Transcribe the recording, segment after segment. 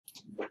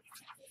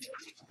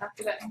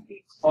after that.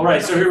 All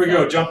right, so here we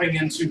go, jumping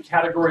into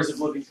categories of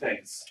living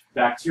things.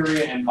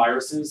 Bacteria and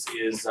viruses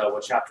is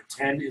what Chapter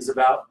 10 is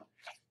about.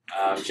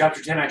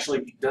 Chapter 10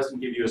 actually doesn't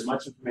give you as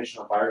much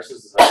information on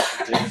viruses as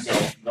I did,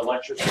 so the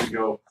lecture should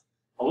go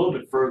a little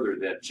bit further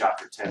than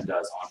Chapter 10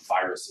 does on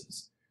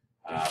viruses,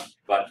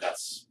 but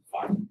that's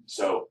fine.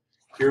 So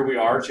here we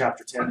are,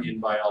 Chapter 10 in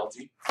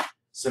biology.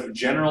 Some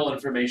general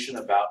information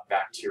about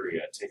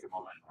bacteria. Take a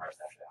moment and write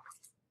that down.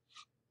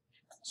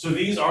 So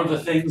these are the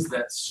things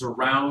that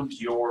surround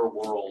your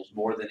world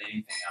more than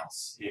anything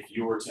else. If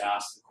you were to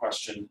ask the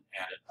question, and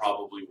it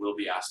probably will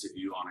be asked of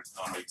you on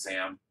an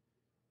exam,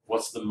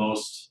 what's the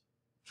most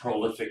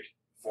prolific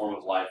form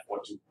of life?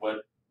 What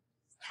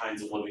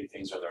kinds of living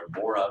things are there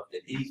more of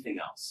than anything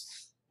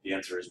else? The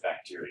answer is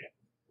bacteria.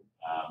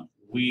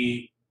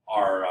 We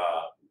are,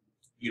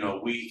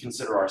 we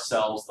consider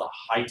ourselves the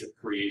height of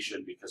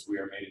creation because we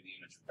are made in the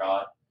image of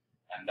God,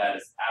 and that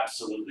is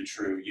absolutely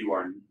true. You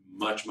are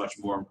much, much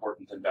more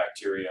important than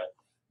bacteria.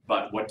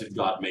 But what did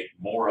God make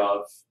more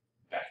of?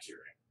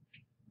 Bacteria.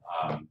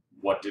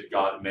 What did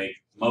God make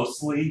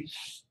mostly?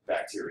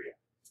 Bacteria.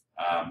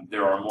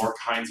 There are more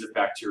kinds of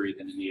bacteria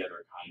than any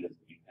other kind of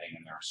living thing,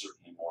 and there are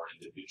certainly more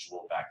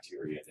individual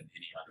bacteria than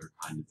any other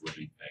kind of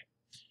living thing.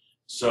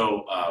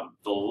 So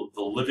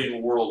the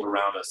living world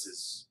around us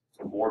is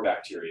more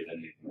bacteria than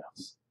anything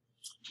else.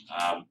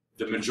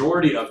 The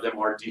majority of them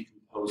are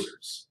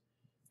decomposers.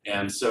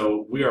 And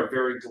so we are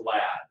very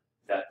glad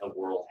that the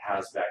world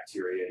has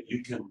bacteria.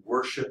 You can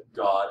worship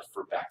God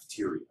for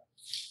bacteria.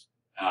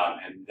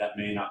 And that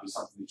may not be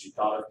something that you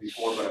thought of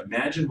before, but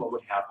imagine what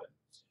would happen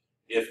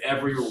if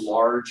every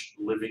large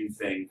living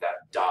thing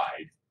that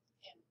died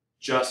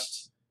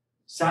just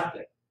sat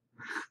there,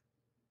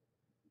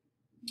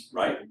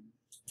 right?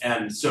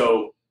 And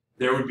so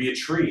there would be a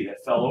tree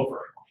that fell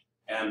over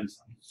and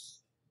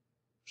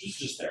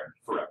just there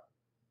forever.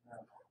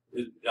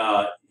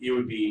 It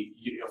would be,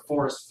 a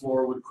forest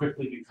floor would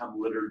quickly become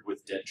littered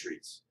with dead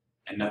trees,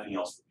 and nothing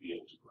else would be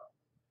able to grow.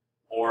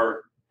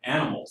 Or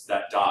animals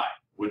that die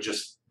would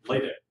just lay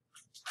there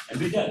and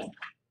be dead.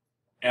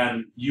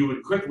 And you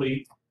would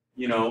quickly,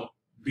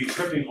 be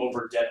tripping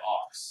over dead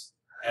ox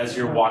as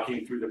you're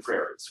walking through the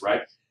prairies,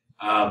 right?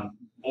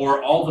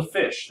 Or all the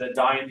fish that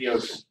die in the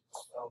ocean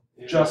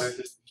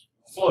just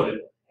floated.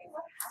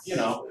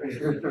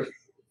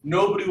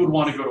 Nobody would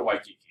want to go to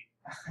Waikiki.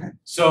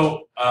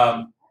 So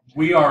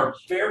we are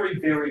very,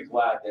 very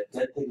glad that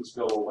dead things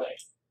go away,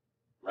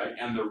 right?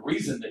 And the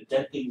reason that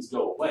dead things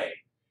go away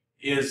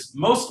is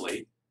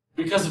mostly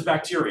because of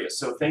bacteria.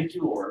 So thank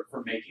you, Lord,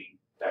 for making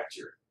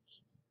bacteria.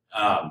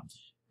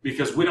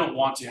 Because we don't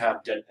want to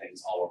have dead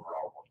things all over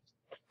our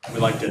world. We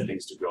like dead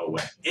things to go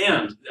away.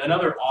 And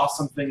another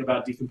awesome thing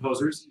about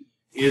decomposers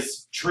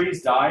is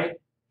trees die,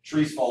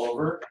 trees fall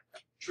over,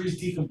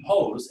 trees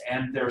decompose,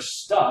 and their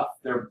stuff,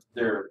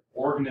 their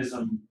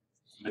organism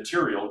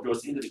material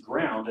goes into the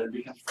ground and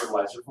becomes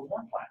fertilizer for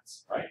more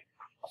plants, right?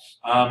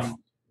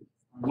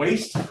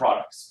 Waste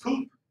products,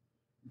 poop,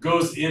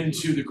 goes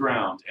into the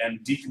ground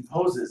and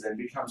decomposes and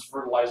becomes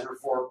fertilizer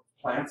for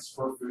plants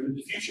for food in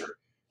the future.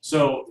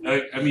 So,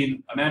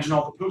 imagine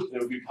all the poop that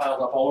would be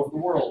piled up all over the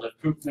world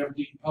if poop never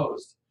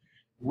decomposed.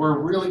 We're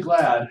really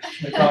glad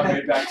that God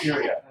made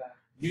bacteria.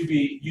 You'd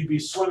be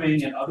swimming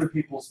in other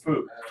people's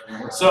poop.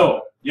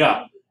 So,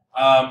 yeah.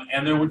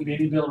 And there wouldn't be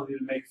any ability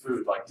to make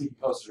food. Like,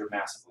 decomposers are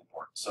massively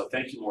important. So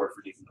thank you, Lord,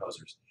 for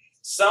decomposers.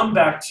 Some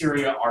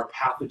bacteria are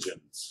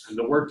pathogens. And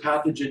the word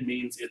pathogen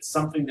means it's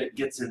something that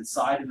gets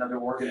inside another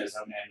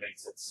organism and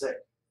makes it sick.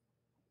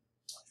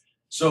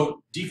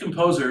 So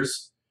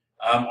decomposers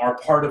are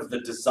part of the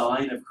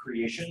design of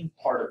creation,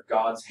 part of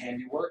God's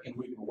handiwork, and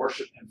we can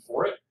worship Him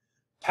for it.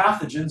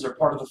 Pathogens are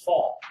part of the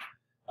fall.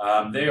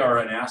 They are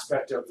an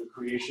aspect of the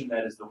creation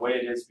that is the way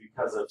it is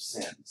because of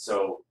sin.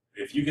 So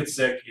if you get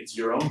sick, it's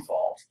your own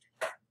fault.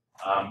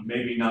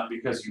 Maybe not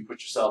because you put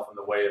yourself in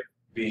the way of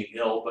being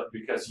ill, but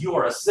because you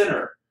are a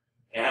sinner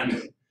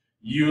and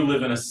you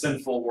live in a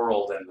sinful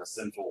world, and the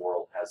sinful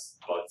world has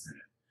bugs in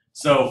it.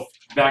 So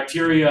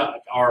bacteria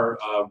are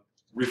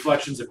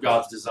reflections of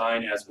God's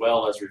design as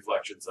well as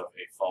reflections of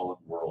a fallen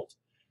world.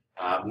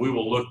 We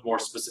will look more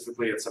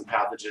specifically at some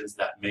pathogens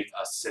that make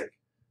us sick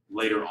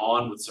later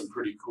on with some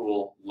pretty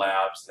cool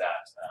labs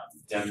that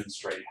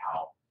demonstrate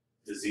how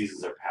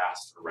diseases are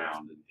passed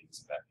around and things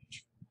of that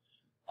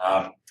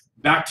nature.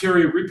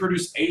 Bacteria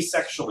reproduce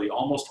asexually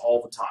almost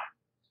all the time.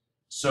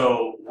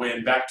 So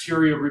when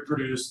bacteria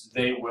reproduce,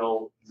 they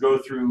will go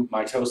through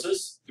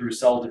mitosis, through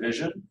cell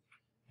division,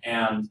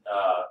 and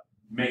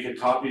make a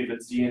copy of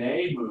its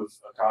DNA, move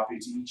a copy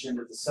to each end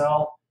of the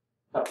cell,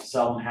 cut the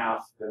cell in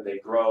half, then they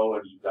grow,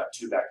 and you've got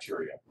two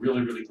bacteria.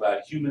 Really, really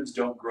glad humans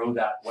don't grow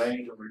that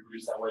way, don't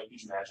reproduce that way.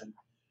 Could you imagine?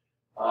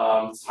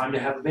 It's time to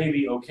have a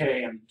baby,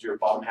 okay, and your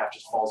bottom half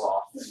just falls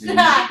off, and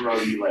then you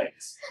grow new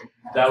legs.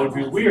 That would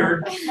be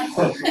weird.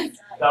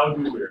 That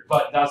would be weird,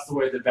 but that's the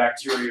way that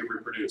bacteria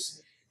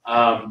reproduce.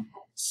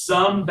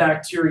 Some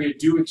bacteria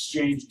do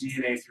exchange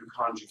DNA through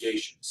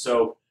conjugation.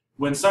 So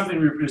when something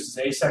reproduces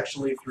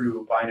asexually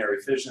through binary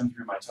fission,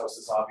 through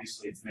mitosis,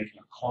 obviously it's making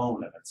a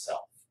clone of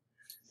itself.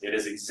 It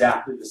is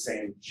exactly the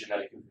same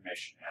genetic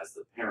information as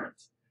the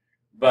parent.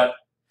 But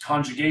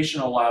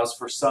conjugation allows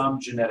for some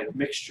genetic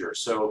mixture.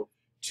 So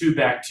two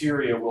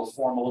bacteria will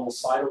form a little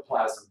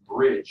cytoplasm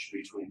bridge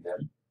between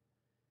them,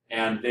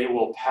 and they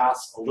will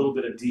pass a little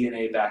bit of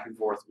DNA back and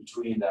forth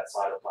between that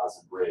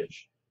cytoplasm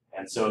bridge.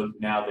 And so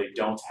now they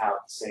don't have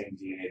the same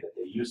DNA that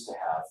they used to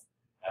have,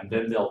 and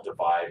then they'll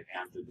divide,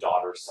 and the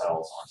daughter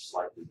cells are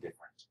slightly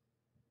different.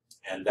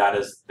 And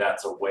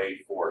that's a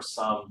way for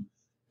some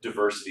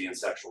diversity in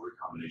sexual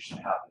recombination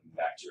to happen in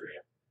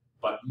bacteria.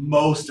 But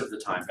most of the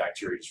time,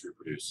 bacteria just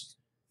reproduce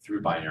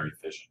through binary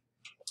fission.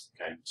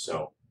 Okay,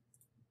 so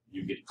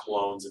you get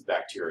clones of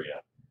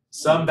bacteria.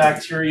 Some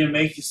bacteria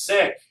make you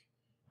sick,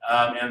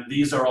 and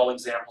these are all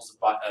examples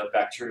of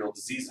bacterial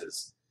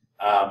diseases.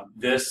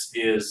 This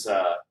is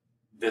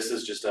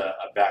just a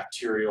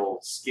bacterial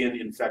skin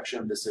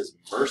infection. This is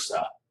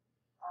MRSA.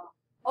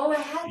 Oh, I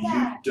had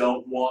that. You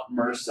don't want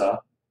MRSA.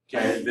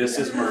 Okay, this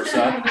is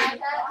MRSA.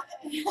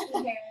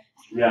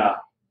 Yeah.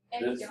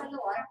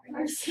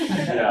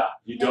 Yeah,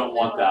 you don't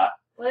want that.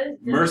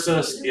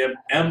 MRSA,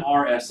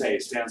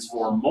 MRSA stands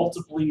for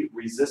multiply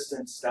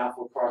resistant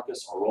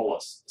Staphylococcus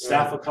aureus.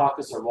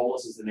 Staphylococcus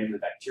aureus is the name of the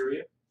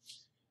bacteria.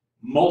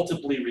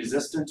 Multiply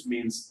resistant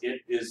means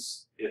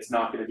it's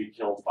not going to be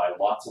killed by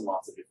lots and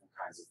lots of different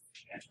kinds of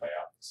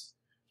antibiotics.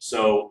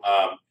 So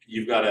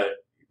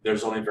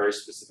there's only very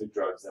specific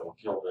drugs that will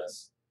kill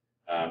this,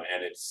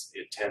 and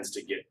it tends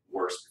to get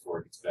worse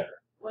before it gets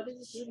better. What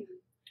does it do?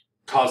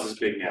 Causes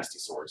big nasty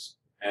sores,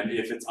 and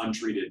if it's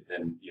untreated,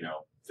 then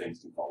things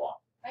can fall off.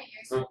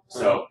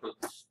 So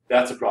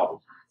that's a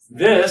problem.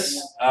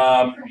 This,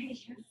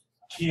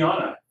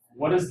 Kiana,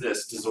 what is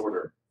this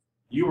disorder?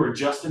 You were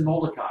just in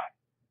Molokai.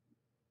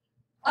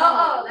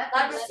 Oh,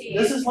 leprosy.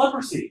 This is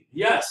leprosy.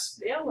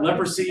 Yes,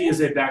 leprosy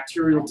is a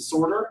bacterial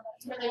disorder,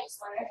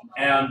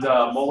 and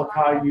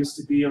Molokai used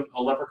to be a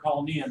leper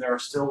colony, and there are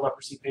still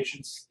leprosy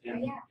patients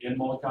in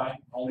Molokai.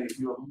 Only a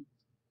few of them.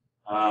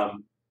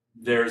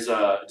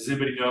 Does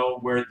anybody know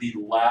where the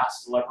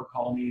last leper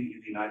colony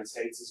in the United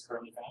States is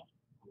currently found?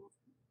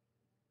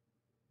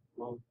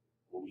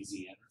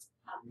 Louisiana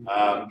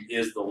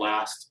is the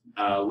last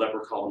leper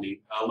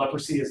colony.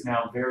 Leprosy is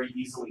now very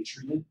easily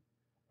treated.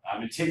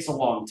 It takes a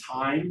long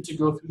time to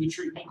go through the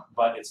treatment,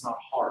 but it's not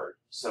hard.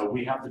 So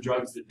we have the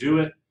drugs that do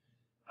it,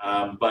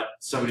 but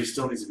somebody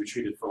still needs to be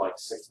treated for like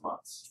 6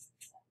 months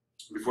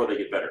before they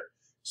get better.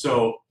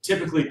 So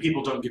typically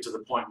people don't get to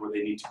the point where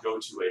they need to go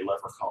to a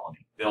leper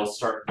colony. They'll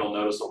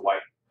notice a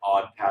white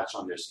odd patch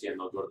on their skin,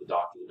 they'll go to the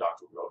doctor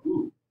will go,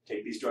 ooh,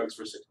 take these drugs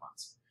for 6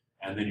 months,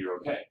 and then you're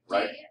okay,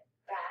 right? Do you get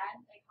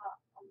bad?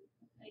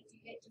 Like do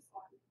you get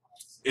deformed?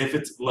 If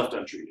it's left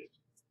untreated,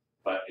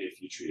 but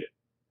if you treat it,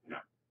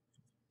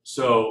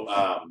 So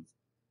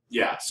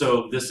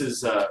so this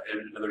is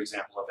another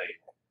example of a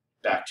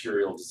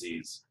bacterial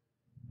disease.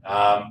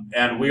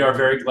 And we are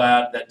very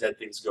glad that dead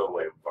things go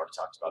away. We've already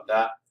talked about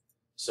that.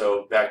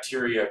 So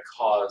bacteria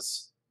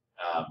cause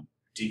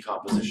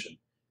decomposition.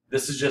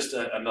 This is just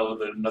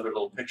another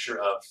little picture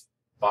of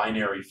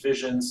binary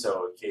fission.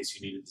 So in case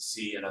you needed to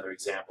see another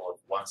example of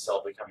one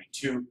cell becoming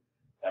two,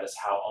 that is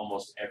how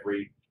almost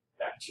every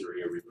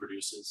bacteria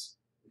reproduces.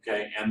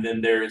 Okay, and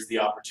then there is the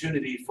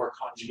opportunity for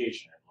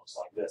conjugation. It looks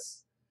like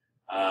this.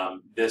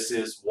 This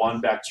is one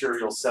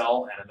bacterial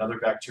cell and another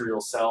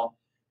bacterial cell,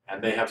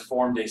 and they have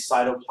formed a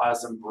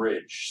cytoplasm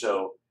bridge.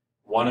 So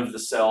one of the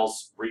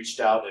cells reached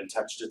out and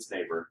touched its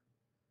neighbor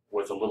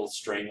with a little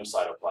string of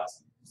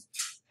cytoplasm.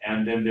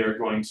 And then they're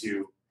going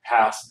to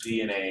pass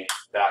DNA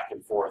back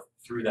and forth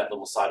through that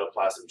little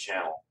cytoplasm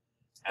channel.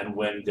 And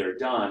when they're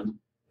done,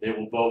 they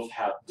will both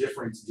have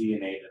different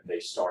DNA than they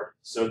started.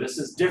 So this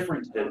is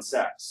different than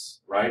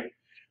sex, right?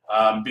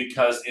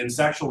 Because in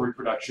sexual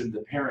reproduction,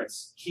 the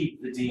parents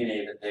keep the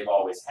DNA that they've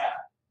always had.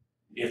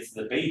 It's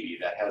the baby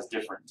that has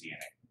different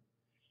DNA.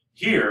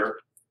 Here,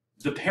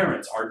 the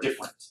parents are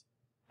different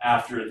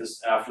after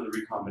the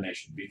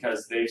recombination,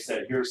 because they've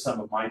said, here's some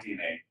of my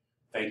DNA,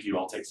 thank you,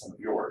 I'll take some of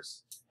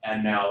yours.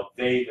 And now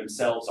they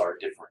themselves are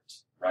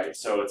different, right?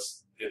 So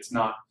it's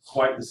not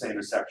quite the same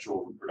as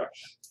sexual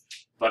reproduction,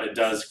 but it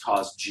does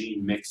cause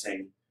gene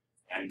mixing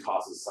and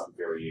causes some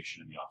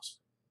variation in the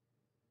offspring.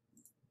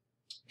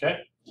 Okay?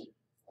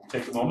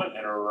 Take a moment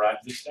and write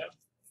this down.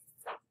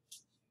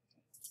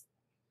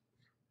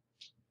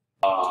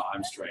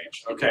 I'm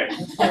strange. Okay.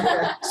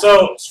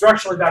 So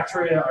structurally,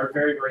 bacteria are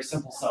very, very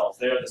simple cells.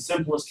 They are the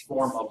simplest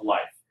form of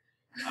life.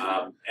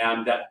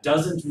 And that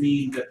doesn't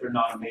mean that they're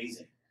not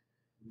amazing.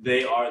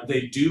 They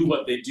do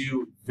what they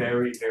do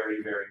very,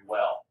 very, very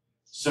well.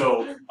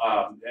 So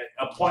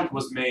a point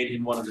was made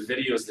in one of the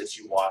videos that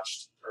you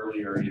watched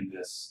earlier in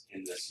this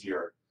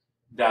year,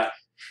 that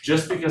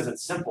just because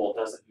it's simple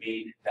doesn't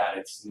mean that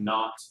it's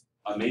not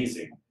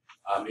amazing.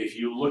 If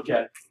you look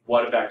at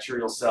what a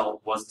bacterial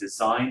cell was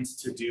designed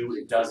to do,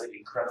 it does it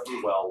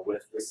incredibly well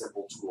with the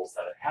simple tools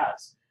that it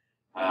has.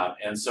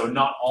 And so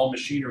not all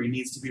machinery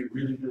needs to be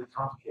really, really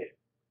complicated,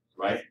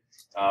 right?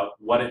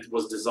 What it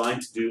was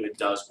designed to do, it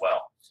does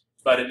well.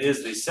 But it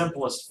is the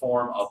simplest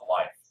form of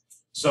life.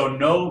 So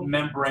no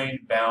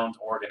membrane-bound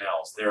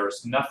organelles.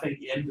 There's nothing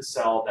in the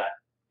cell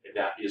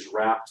that is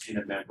wrapped in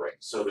a membrane.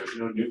 So there's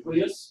no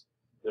nucleus,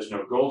 there's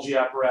no Golgi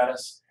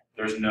apparatus,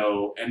 there's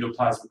no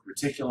endoplasmic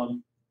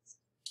reticulum,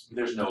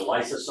 there's no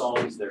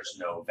lysosomes, there's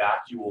no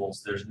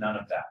vacuoles, there's none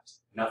of that.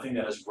 Nothing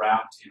that is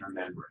wrapped in a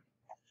membrane.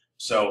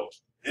 So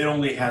it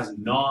only has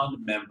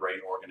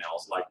non-membrane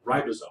organelles like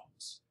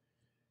ribosomes.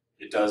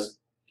 It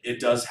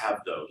does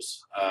have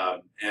those.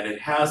 And it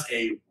has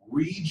a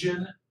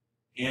region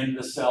in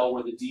the cell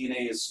where the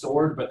DNA is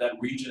stored, but that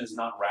region is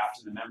not wrapped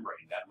in the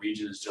membrane. That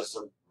region is just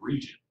a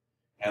region.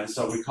 And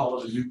so we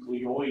call it a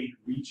nucleoid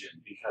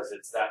region because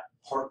it's that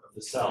part of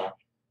the cell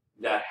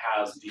that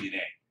has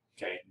DNA,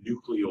 okay,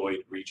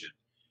 nucleoid region.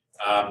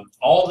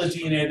 All the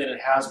DNA that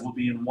it has will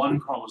be in one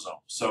chromosome.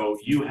 So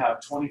you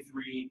have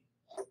 23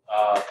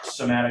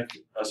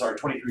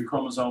 23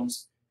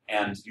 chromosomes,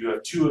 and you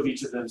have 2 of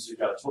each of them, so you've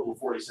got a total of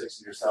 46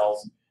 in your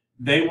cells.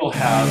 They will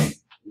have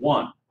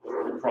 1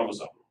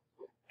 chromosome,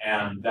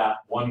 and that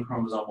 1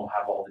 chromosome will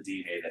have all the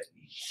DNA that it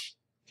needs.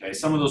 Okay,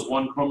 some of those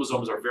 1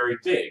 chromosomes are very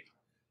big,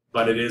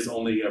 but it is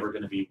only ever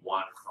going to be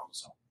 1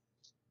 chromosome.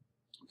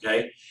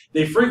 Okay,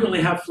 they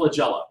frequently have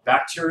flagella.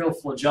 Bacterial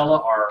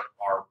flagella are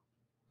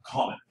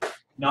common.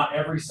 Not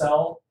every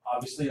cell,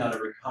 obviously not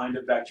every kind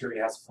of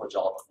bacteria has a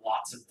flagella, but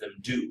lots of them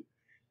do.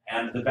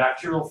 And the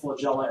bacterial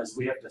flagella, as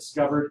we have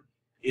discovered,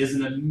 is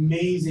an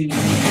amazing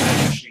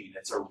machine.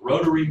 It's a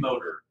rotary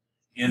motor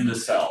in the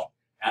cell.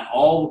 And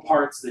all the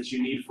parts that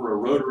you need for a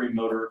rotary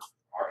motor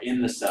are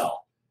in the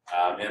cell.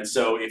 And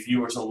so if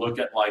you were to look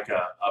at like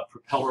a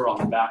propeller on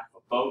the back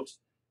of a boat,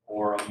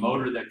 or a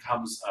motor that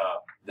comes,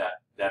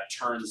 that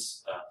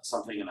turns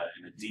something in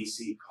a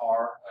DC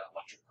car, an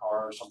electric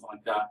car or something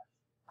like that,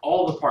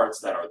 all the parts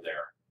that are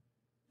there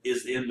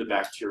is in the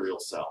bacterial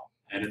cell.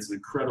 And it's an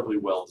incredibly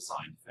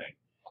well-designed thing.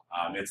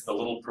 It's the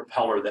little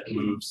propeller that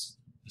moves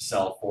the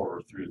cell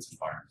forward through its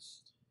environment.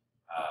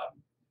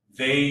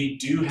 They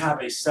do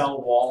have a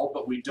cell wall,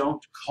 but we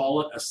don't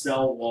call it a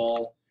cell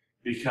wall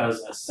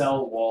because a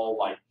cell wall,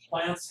 like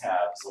plants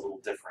have, is a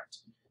little different.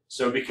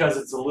 So because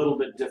it's a little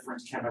bit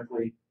different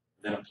chemically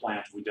than a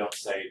plant, we don't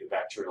say the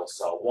bacterial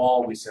cell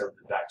wall, we say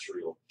the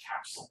bacterial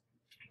capsule.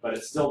 But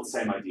it's still the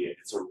same idea.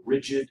 It's a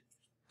rigid,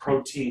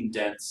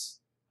 protein-dense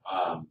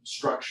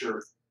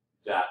structure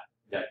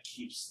that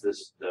keeps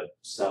the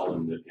cell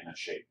in a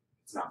shape.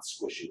 It's not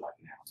squishy like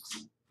an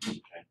atoms.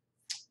 Okay.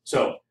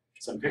 So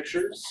some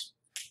pictures.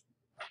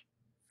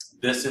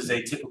 This is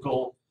a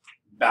typical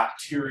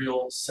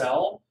bacterial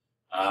cell.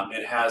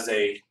 It has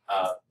a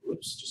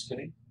oops, just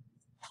kidding.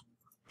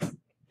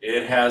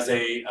 It has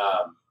a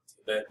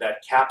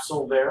that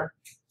capsule there,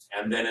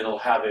 and then it'll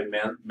have a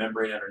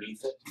membrane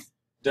underneath it.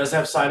 It does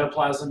have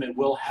cytoplasm. It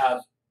will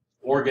have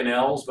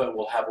organelles, but it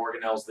will have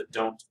organelles that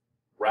don't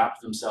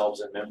wrap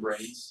themselves in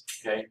membranes,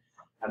 okay?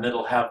 And then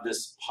it'll have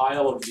this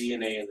pile of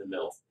DNA in the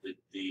middle,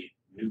 the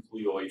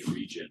nucleoid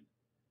region,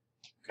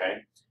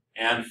 okay?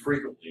 And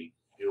frequently,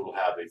 it will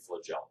have a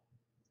flagella.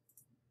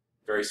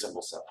 Very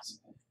simple cells.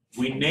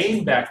 We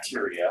name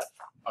bacteria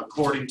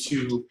according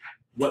to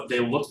what they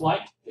look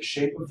like, the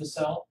shape of the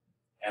cell,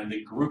 and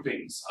the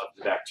groupings of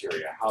the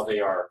bacteria, how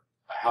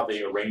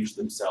they arrange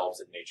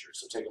themselves in nature.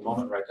 So take a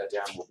moment, write that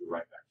down, we'll be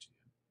right back to you.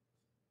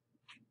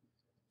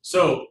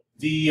 So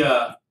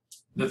the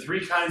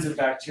 3 kinds of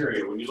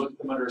bacteria, when you look at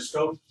them under a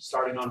scope,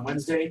 starting on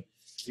Wednesday,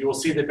 you will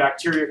see that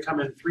bacteria come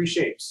in 3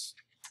 shapes.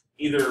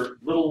 Either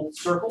little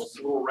circles,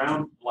 little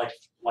round like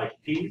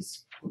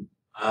peas,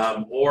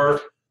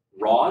 or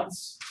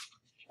rods,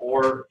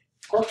 or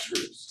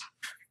corkscrews.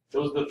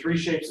 Those are the 3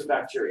 shapes of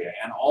bacteria,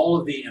 and all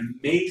of the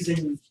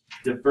amazing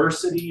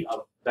diversity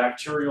of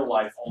bacterial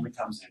life only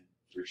comes in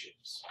 3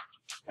 shapes.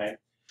 Okay?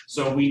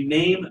 So we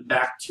name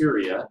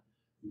bacteria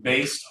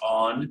based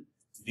on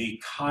the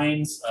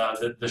kinds,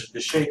 the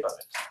shape of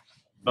it.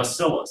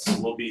 Bacillus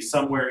will be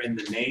somewhere in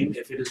the name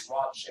if it is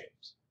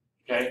rod-shaped.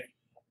 Okay?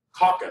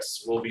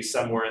 Coccus will be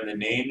somewhere in the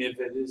name if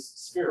it is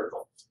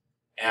spherical.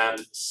 And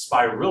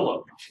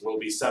spirillum will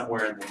be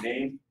somewhere in the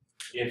name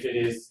if it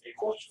is a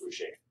corkscrew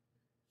shape.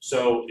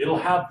 So it'll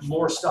have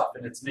more stuff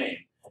in its name,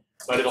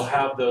 but it'll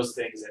have those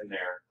things in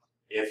there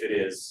if it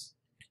is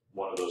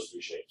one of those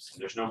 3 shapes.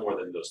 And there's no more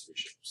than those 3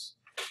 shapes.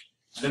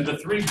 Then the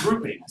 3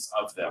 groupings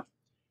of them.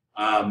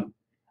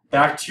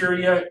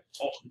 Bacteria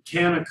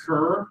can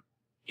occur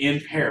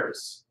in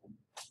pairs,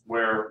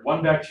 where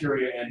one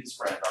bacteria and his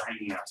friend are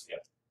hanging out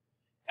together.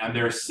 And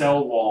their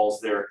cell walls,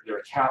 their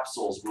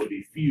capsules will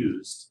be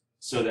fused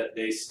so that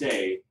they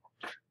stay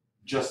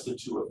just the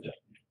 2 of them.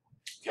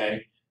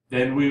 Okay?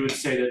 Then we would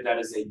say that that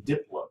is a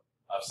diplo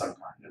of some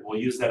kind, and we'll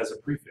use that as a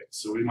prefix.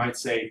 So we might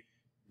say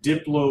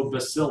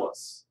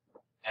diplobacillus,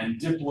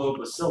 and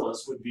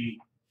diplobacillus would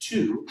be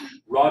 2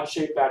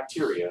 rod-shaped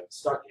bacteria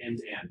stuck end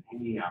to end,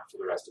 hanging out for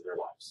the rest of their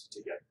lives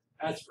together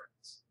as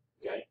friends.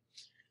 Okay,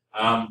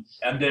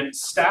 and then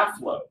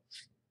Staphylo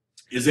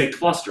is a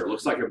cluster. It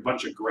looks like a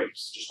bunch of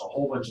grapes, just a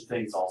whole bunch of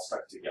things all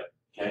stuck together.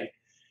 Okay,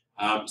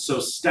 so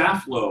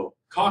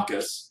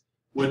Staphylococcus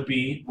would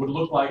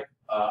look like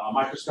a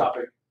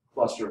microscopic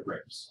cluster of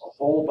grapes. A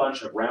whole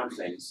bunch of round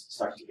things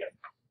stuck together.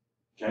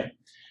 Okay?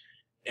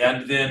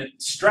 And then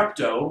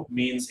strepto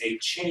means a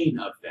chain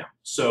of them.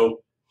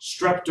 So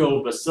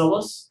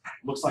streptobacillus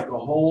looks like a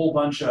whole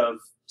bunch of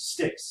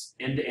sticks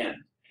end to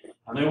end.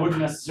 And they wouldn't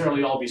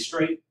necessarily all be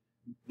straight.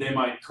 They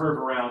might curve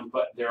around,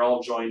 but they're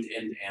all joined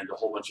end to end, a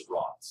whole bunch of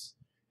rods.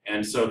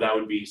 And so that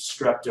would be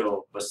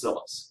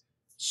streptobacillus.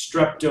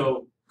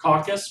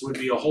 Streptococcus would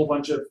be a whole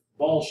bunch of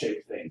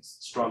ball-shaped things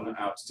strung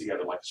out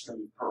together like a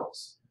string of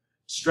pearls.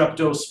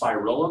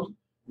 Streptospirillum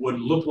would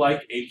look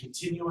like a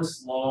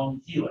continuous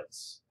long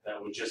helix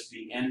that would just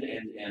be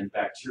end-to-end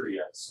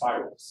bacteria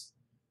spirals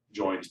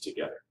joined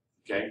together.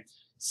 Okay?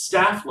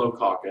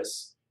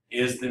 Staphylococcus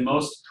is the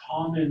most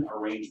common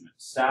arrangement.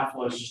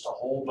 Staphylo is just a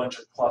whole bunch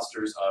of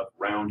clusters of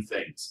round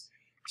things.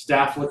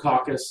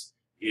 Staphylococcus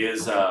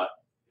is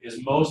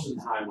most of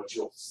the time what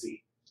you'll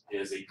see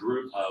is a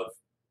group of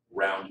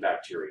round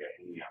bacteria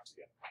hanging out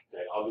together.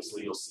 Okay?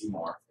 Obviously, you'll see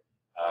more.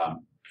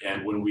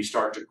 And when we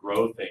start to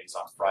grow things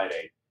on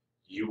Friday,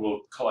 you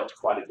will collect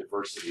quite a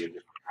diversity of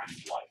different kinds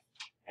of life.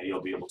 And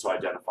you'll be able to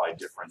identify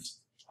different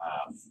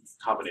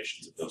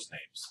combinations of those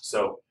names.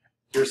 So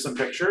here's some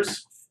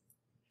pictures.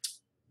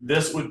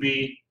 This would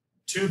be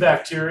two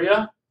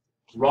bacteria,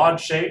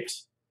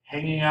 rod-shaped,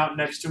 hanging out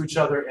next to each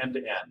other end to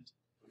end.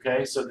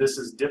 Okay, so this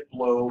is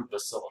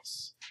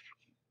Diplobacillus.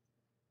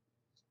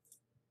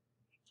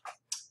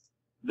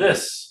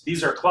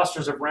 These are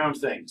clusters of round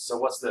things. So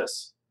what's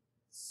this?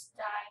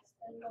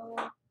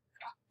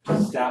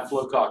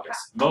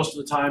 Staphylococcus. Most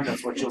of the time,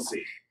 that's what you'll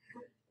see.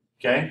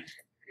 Okay?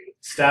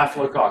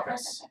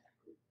 Staphylococcus.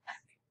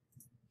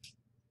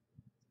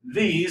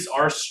 These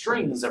are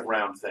strings of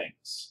round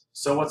things.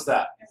 So what's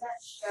that?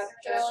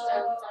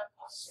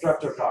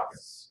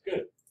 Streptococcus.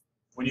 Good.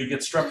 When you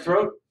get strep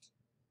throat,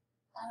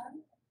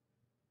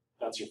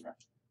 that's your friend.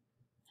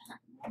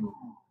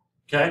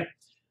 Okay?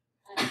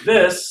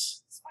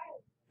 This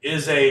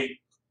is a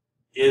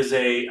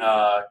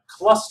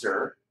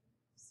cluster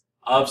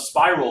of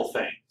spiral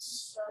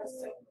things.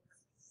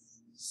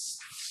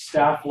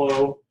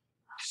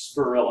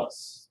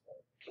 Staphylospirillus.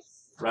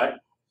 Right?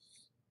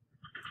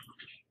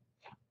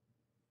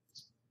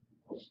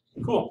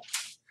 Cool.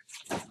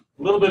 A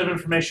little bit of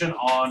information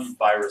on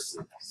viruses.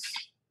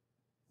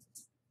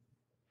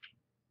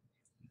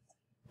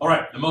 All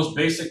right, the most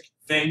basic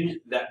thing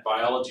that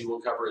biology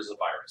will cover is a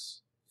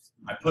virus.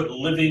 I put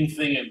living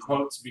thing in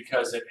quotes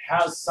because it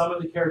has some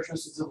of the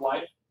characteristics of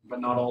life, but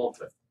not all of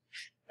them.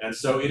 And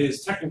so it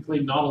is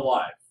technically not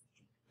alive.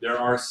 There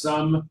are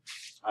some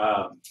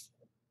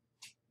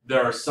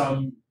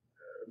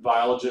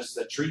biologists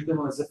that treat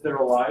them as if they're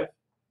alive.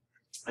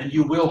 And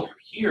you will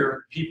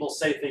hear people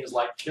say things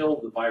like, kill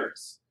the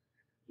virus.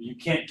 You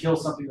can't kill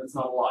something that's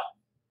not alive.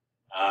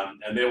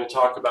 And they will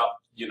talk about,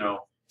 you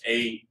know,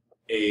 a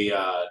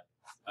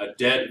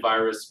dead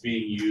virus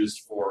being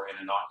used for an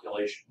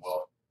inoculation.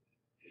 Well,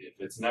 if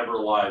it's never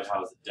alive,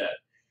 how is it dead?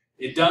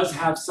 It does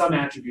have some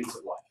attributes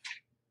of life,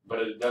 but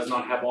it does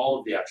not have all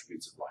of the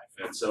attributes of life.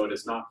 And so it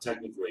is not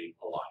technically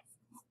alive.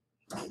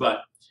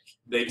 But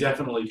they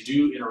definitely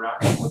do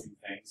interact with living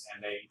things,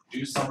 and they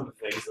do some of the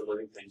things that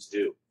living things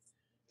do.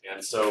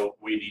 And so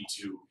we need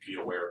to be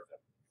aware of them.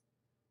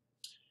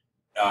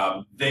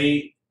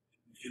 They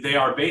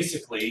are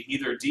basically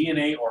either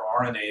DNA or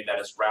RNA that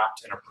is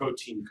wrapped in a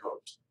protein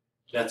coat.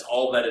 That's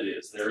all that it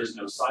is. There is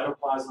no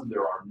cytoplasm.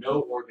 There are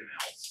no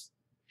organelles.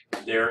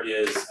 There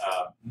is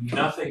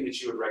nothing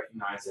that you would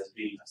recognize as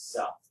being a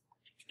cell.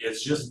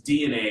 It's just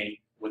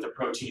DNA with a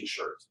protein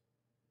shirt.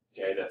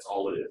 Okay, that's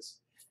all it is.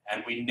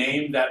 And we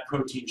name that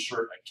protein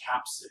shirt a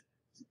capsid.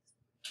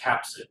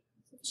 Capsid.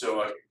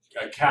 So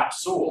a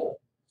capsule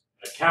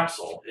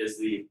is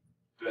the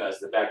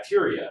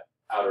bacteria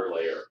outer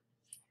layer.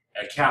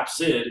 A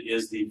capsid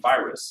is the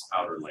virus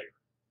outer layer.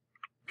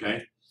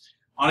 Okay?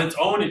 On its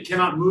own, it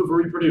cannot move or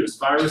reproduce.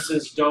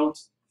 Viruses don't,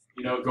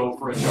 go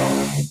for a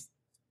jog.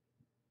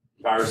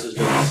 Viruses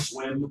don't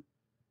swim.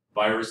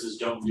 Viruses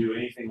don't do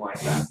anything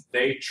like that.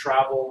 They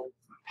travel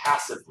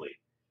passively.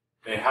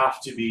 They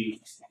have to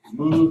be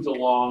moved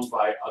along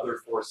by other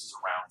forces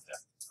around them.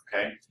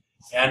 Okay?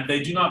 And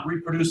they do not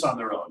reproduce on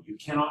their own. You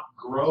cannot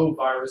grow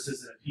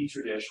viruses in a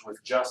petri dish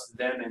with just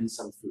them and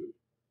some food.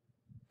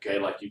 Okay,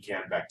 like you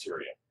can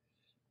bacteria.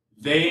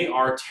 They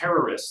are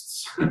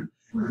terrorists.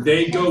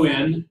 They go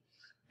in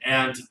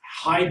and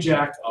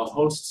hijack a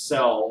host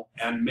cell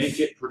and make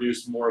it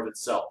produce more of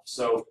itself.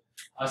 So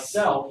a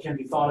cell can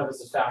be thought of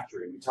as a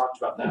factory. We talked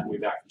about that way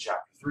back in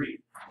chapter 3.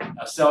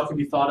 A cell can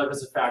be thought of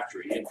as a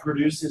factory. It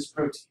produces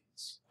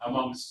proteins,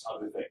 amongst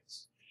other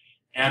things.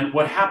 And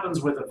what happens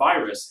with a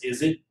virus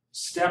is it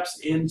steps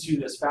into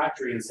this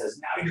factory and says,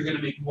 now you're going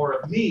to make more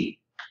of me.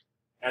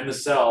 And the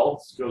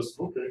cell goes,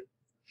 okay,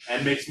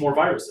 and makes more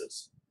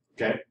viruses.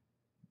 Okay?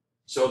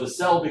 So the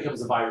cell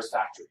becomes a virus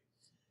factory.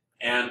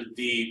 And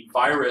the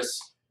virus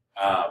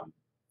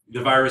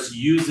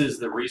uses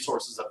the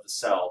resources of the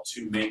cell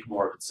to make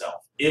more of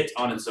itself. It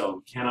on its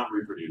own cannot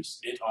reproduce.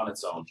 It on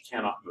its own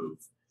cannot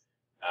move.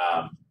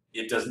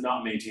 It does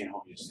not maintain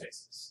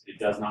homeostasis. It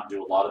does not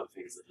do a lot of the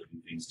things that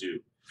living things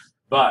do.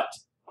 but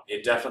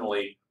it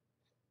definitely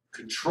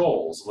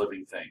controls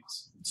living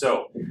things.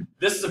 So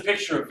this is a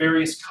picture of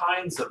various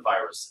kinds of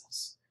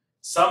viruses.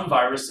 Some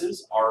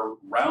viruses are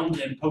round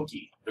and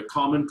pokey. The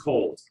common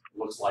cold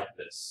looks like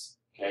this.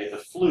 Okay, the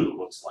flu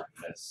looks like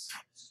this.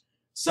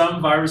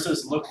 Some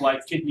viruses look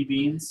like kidney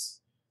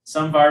beans.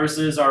 Some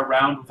viruses are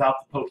round without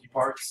the pokey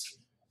parts.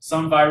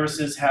 Some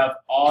viruses have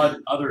odd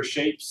other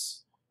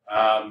shapes.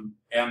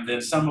 And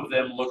then some of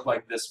them look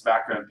like this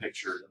background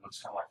picture that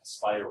looks kind of like a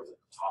spider with a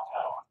top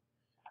hat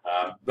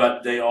on.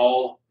 But they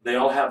all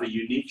have a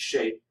unique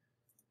shape,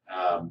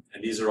 and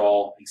these are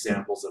all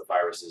examples of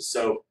viruses.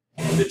 So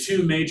the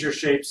two major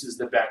shapes is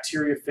the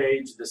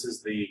bacteriophage. This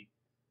is the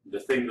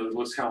thing that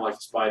looks kind of like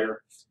a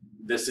spider.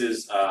 This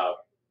is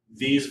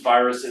these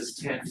viruses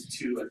tend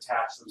to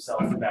attach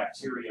themselves to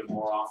bacteria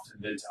more often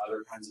than to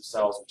other kinds of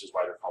cells, which is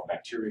why they're called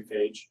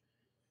bacteriophage.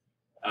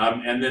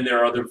 And then there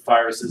are other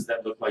viruses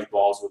that look like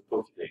balls with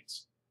pokey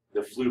things.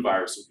 The flu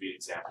virus would be an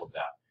example of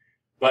that.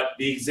 But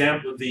the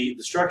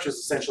structure is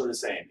essentially the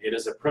same. It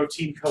is a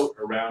protein coat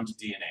around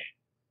DNA.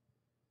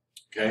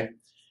 Okay,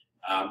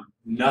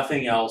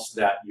 nothing else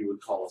that you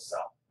would call a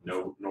cell.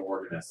 No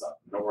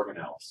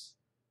organelles.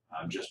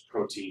 Just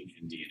protein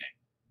and DNA.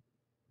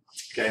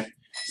 Okay,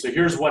 so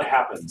here's what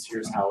happens.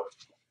 Here's how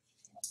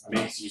it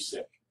makes you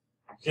sick.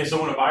 Okay,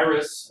 so when a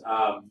virus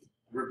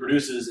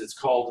reproduces, it's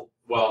called,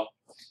 well,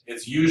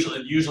 it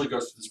usually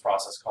goes through this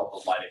process called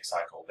the lytic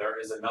cycle. There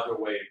is another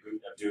way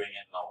of doing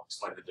it, and I'll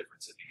explain the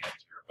difference at the end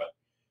here. But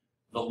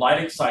the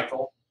lytic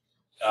cycle,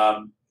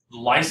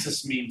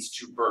 lysis means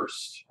to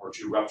burst or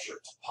to rupture,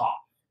 to pop.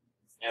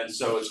 And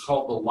so it's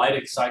called the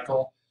lytic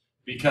cycle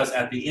because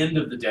at the end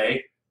of the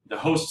day, the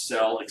host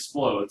cell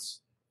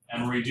explodes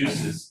and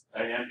reduces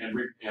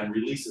and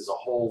releases a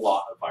whole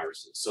lot of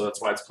viruses. So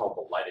that's why it's called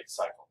the lytic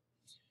cycle.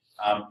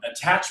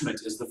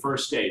 Attachment is the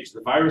first stage.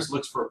 The virus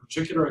looks for a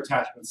particular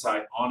attachment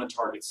site on a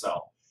target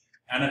cell,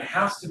 and it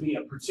has to be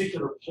a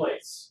particular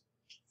place.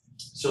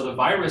 So the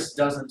virus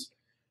doesn't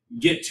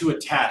get to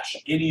attach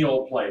any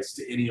old place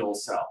to any old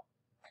cell.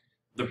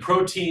 The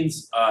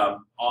proteins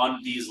on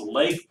these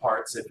leg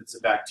parts, if it's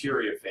a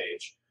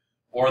bacteriophage,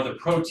 or the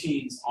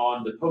proteins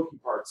on the pokey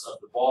parts of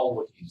the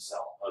ball-looking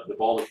cell, of the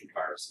ball-looking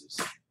viruses,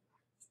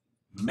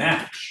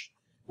 match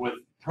with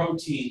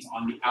proteins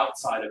on the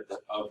outside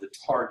of the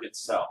target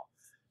cell.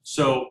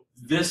 So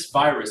this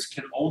virus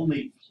can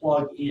only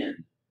plug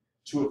in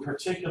to a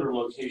particular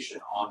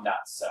location on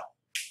that cell.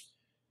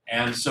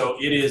 And so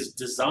it is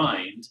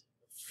designed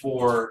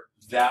for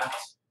that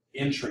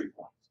entry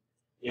point.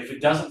 If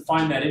it doesn't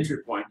find that entry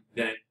point,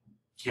 then it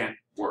can't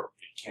work.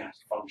 It can't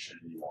function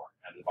anymore.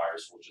 And the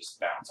virus will just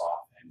bounce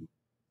off and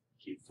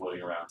keep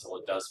floating around until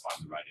it does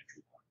find the right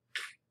entry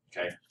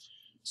point. Okay?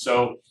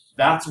 So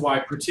that's why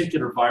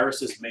particular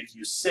viruses make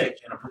you sick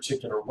in a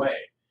particular way,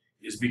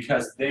 is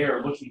because they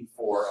are looking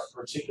for a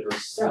particular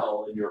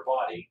cell in your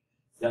body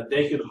that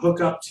they can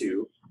hook up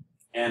to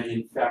and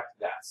infect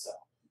that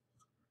cell.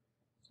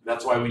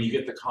 That's why when you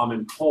get the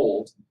common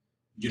cold,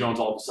 you don't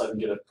all of a sudden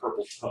get a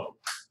purple toe,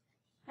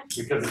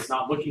 because it's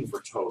not looking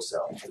for toe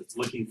cells. It's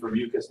looking for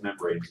mucous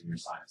membranes in your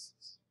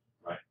sinuses,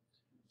 right?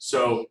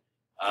 So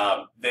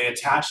they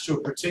attach to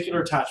a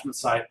particular attachment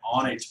site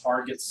on a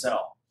target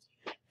cell,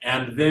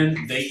 and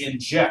then they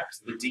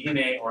inject the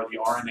DNA or the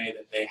RNA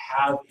that they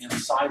have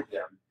inside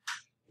them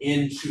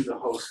into the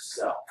host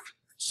cell.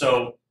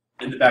 So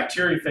in the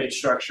bacteriophage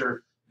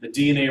structure, the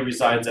DNA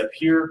resides up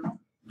here,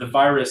 the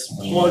virus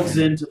plugs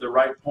into the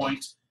right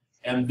point,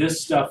 and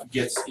this stuff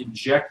gets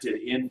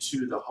injected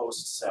into the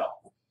host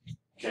cell.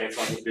 Okay, it's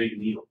like a big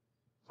needle.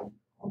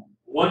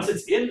 Once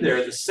it's in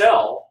there, the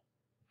cell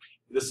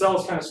is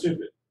kind of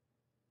stupid.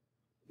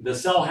 The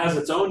cell has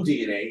its own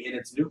DNA in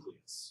its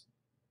nucleus.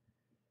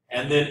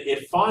 And then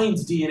it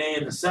finds DNA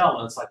in the cell,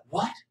 and it's like,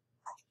 what?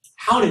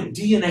 How did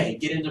DNA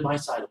get into my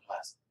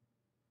cytoplasm?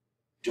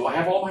 Do I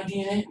have all my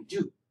DNA? I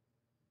do.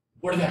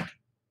 Where did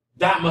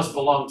that must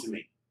belong to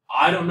me.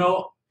 I don't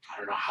know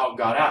how it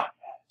got out.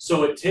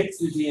 So it takes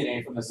the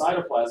DNA from the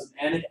cytoplasm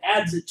and it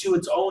adds it to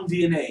its own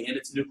DNA in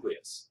its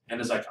nucleus.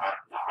 And it's like,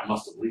 I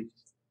must have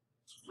leaked,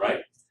 right?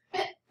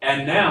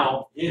 And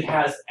now it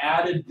has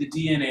added the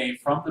DNA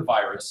from the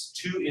virus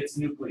to its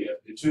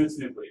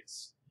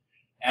nucleus.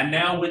 And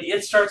now when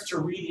it starts to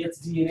read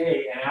its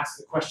DNA and ask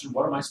the question,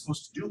 what am I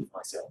supposed to do with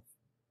myself?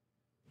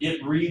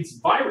 It reads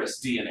virus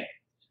DNA.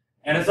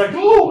 And it's like,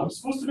 oh, I'm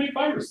supposed to make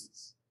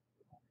viruses.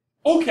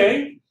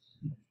 Okay.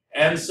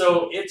 And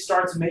so it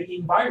starts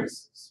making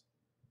viruses.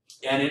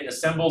 And it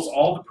assembles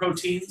all the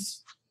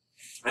proteins,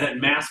 and it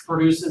mass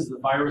produces the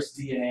virus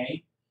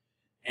DNA,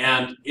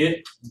 and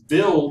it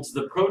builds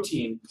the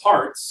protein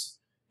parts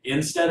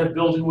instead of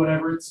building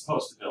whatever it's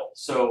supposed to build.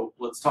 So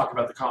let's talk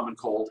about the common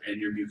cold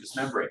and your mucous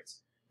membranes.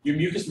 Your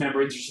mucous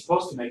membranes are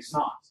supposed to make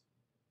snot,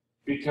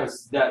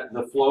 because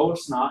the flow of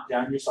snot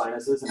down your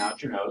sinuses and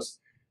out your nose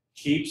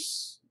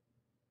keeps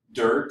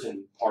dirt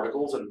and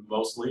particles and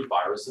mostly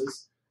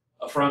viruses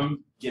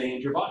from getting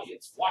into your body.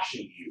 It's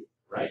washing you,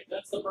 right?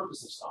 That's the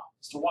purpose of snot,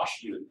 is to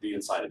wash you, the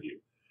inside of you.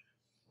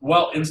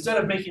 Well, instead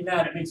of making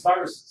that, it makes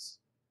viruses.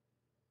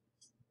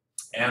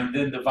 And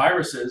then the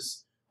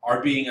viruses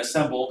are being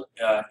assembled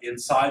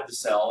inside the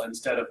cell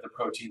instead of the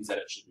proteins that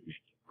it should be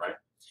making, right?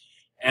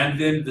 And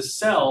then the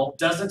cell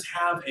doesn't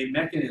have a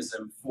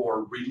mechanism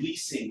for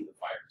releasing the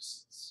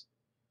viruses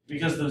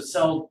because the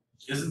cell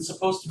isn't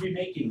supposed to be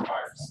making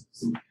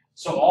viruses.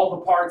 So all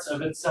the parts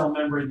of its cell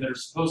membrane that are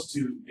supposed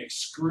to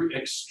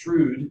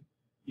extrude,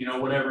 you know,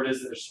 whatever it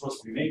is that they're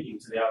supposed to be making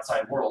to the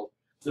outside world,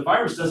 the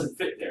virus doesn't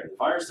fit there. The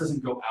virus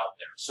doesn't go out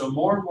there. So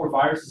more and more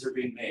viruses are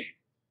being made,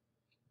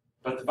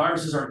 but the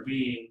viruses aren't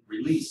being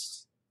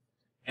released.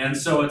 And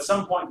so at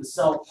some point the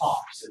cell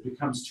pops. It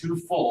becomes too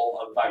full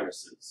of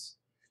viruses.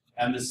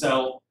 And the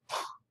cell,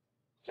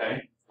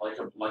 okay, like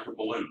a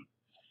balloon.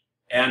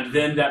 And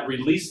then that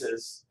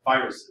releases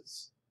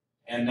viruses.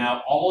 And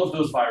now all of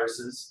those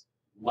viruses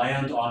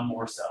land on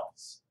more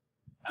cells.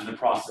 And the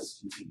process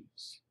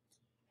continues.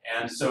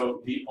 And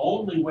so the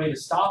only way to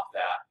stop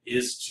that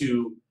is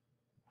to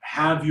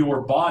have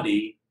your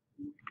body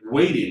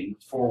waiting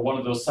for one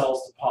of those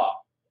cells to pop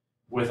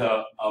with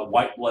a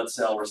white blood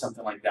cell or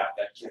something like that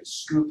that can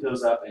scoop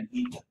those up and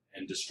eat them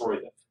and destroy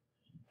them.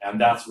 And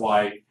that's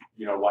why,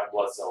 you know, white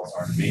blood cells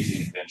are an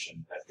amazing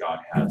invention that God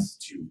has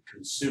to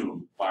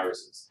consume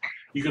viruses.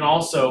 You can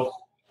also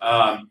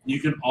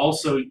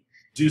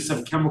do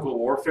some chemical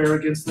warfare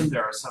against them.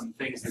 There are some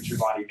things that your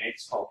body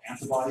makes called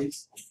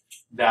antibodies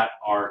that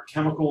are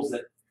chemicals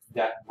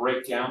that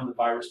break down the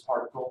virus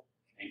particle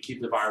and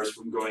keep the virus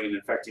from going and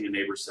infecting a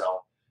neighbor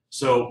cell.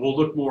 So we'll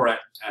look more at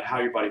how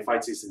your body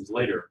fights these things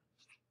later.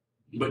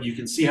 But you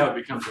can see how it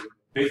becomes a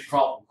big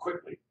problem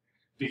quickly.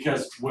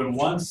 Because when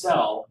one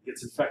cell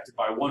gets infected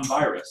by one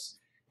virus,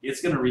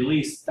 it's going to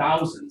release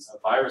thousands of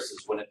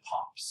viruses when it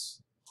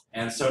pops.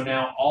 And so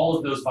now all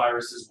of those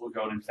viruses will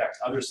go and infect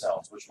other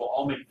cells, which will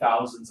all make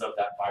thousands of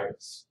that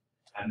virus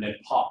and then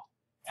pop.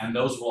 And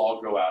those will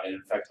all go out and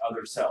infect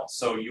other cells.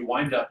 So you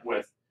wind up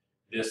with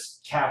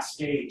this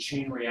cascade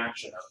chain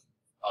reaction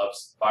of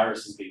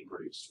viruses being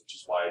produced, which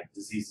is why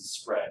diseases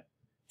spread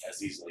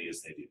as easily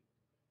as they do.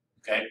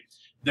 Okay?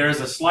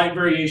 There's a slight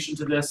variation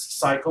to this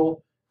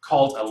cycle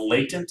called a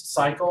latent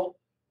cycle,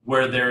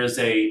 where there is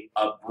a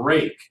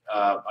break,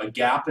 a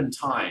gap in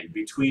time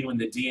between when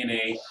the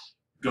DNA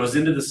goes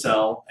into the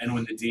cell and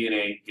when the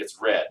DNA gets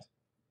read.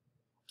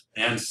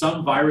 And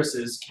some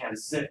viruses can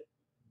sit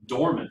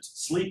dormant,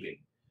 sleeping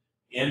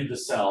in the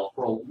cell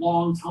for a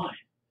long time,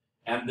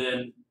 and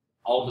then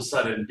all of a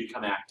sudden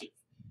become active.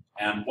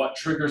 And what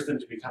triggers them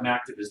to become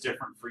active is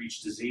different for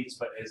each disease,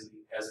 but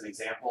as an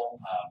example,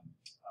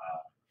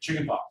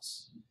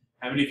 chickenpox.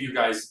 How many of you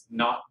guys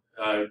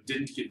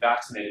didn't get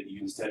vaccinated,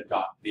 you instead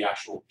got the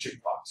actual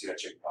chickenpox? You had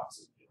chickenpox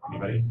as a kid.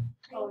 Anybody?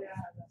 Oh, yeah.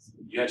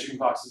 You had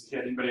chickenpox as a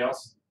kid? Anybody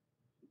else?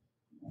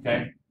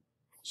 Okay.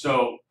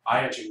 So I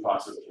had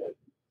chickenpox as a kid.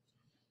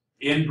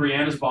 In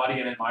Brianna's body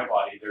and in my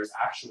body, there's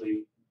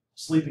actually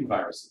sleeping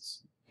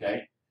viruses.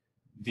 Okay.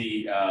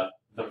 The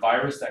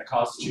virus that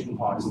causes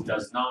chickenpox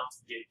does not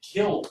get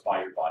killed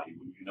by your body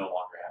when you no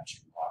longer have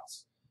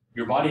chickenpox.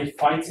 Your body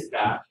fights it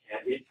back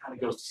and it kind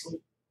of goes to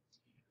sleep.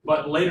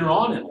 But later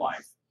on in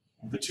life,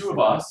 the two of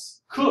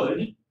us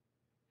could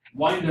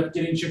wind up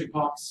getting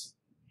chickenpox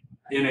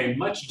in a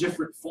much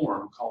different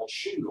form called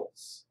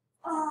shingles.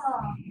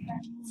 Oh,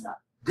 that's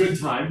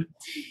Good time.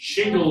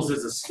 Shingles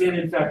is a skin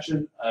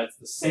infection. It's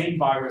the same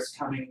virus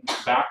coming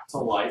back to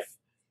life,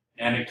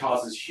 and it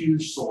causes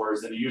huge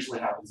sores, and it usually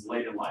happens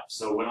late in life.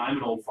 So when I'm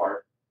an old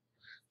fart,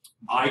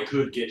 I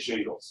could get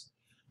shingles.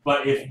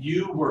 But if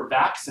you were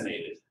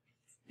vaccinated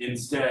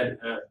instead,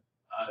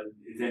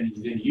 then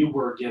you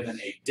were given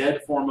a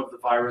dead form of the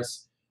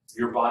virus.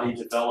 Your body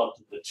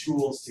developed the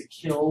tools to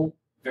kill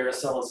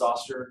varicella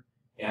zoster,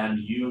 and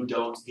you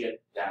don't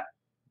get that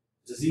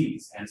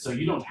disease. And so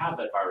you don't have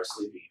that virus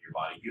sleeping in your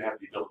body. You have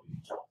the ability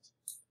to kill it.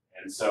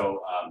 And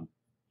so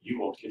you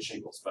won't get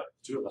shingles, but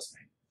two of us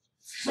may.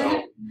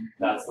 So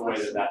that's the way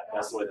that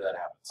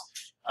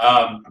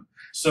happens.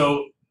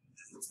 So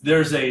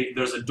there's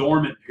a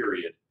dormant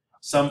period.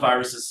 Some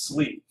viruses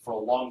sleep for a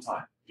long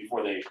time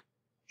before they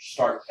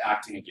start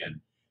acting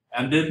again.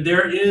 And then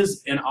there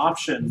is an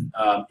option,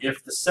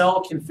 if the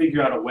cell can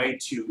figure out a way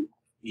to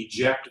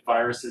eject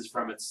viruses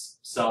from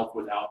itself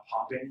without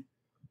popping,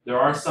 there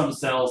are some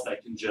cells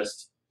that can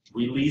just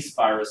release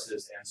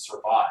viruses and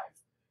survive.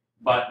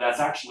 But that's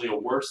actually a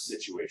worse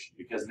situation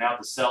because now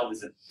the cell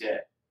isn't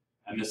dead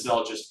and the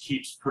cell just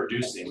keeps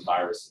producing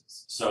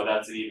viruses. So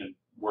that's an even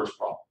worse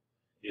problem,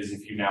 is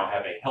if you now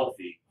have a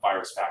healthy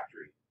virus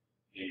factory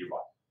in your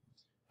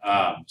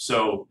body.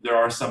 So there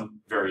are some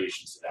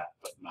variations to that,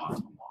 but not a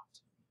lot.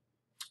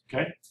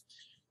 Okay,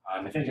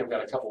 I think I've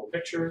got a couple of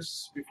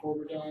pictures before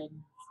we're done.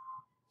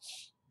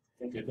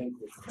 I think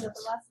we're the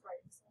last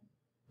right.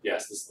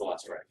 Yes, this is the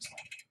last right.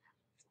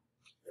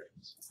 There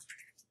it is.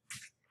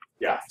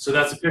 Yeah, so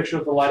that's a picture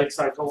of the lytic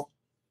cycle.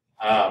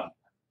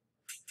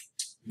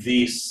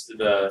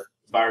 The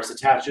virus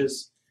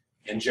attaches,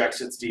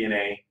 injects its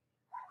DNA,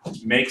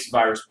 makes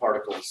virus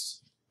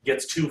particles,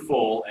 gets too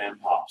full and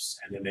pops,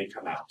 and then they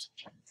come out.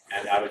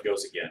 And out it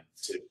goes again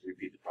to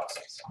repeat the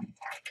process.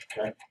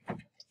 Okay?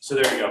 So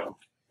there you go.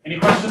 Any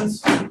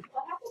questions? What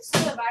happens So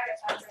the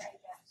virus after it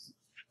gets,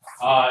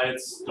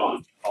 It's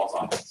gone. Falls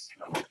off.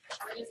 No. it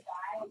just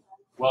die.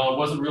 Well, it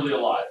wasn't really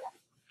alive,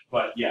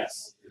 but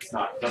yes, it's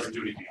not. It doesn't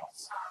do anything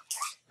else.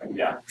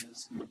 Yeah.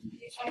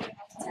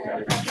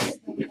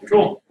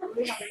 Cool.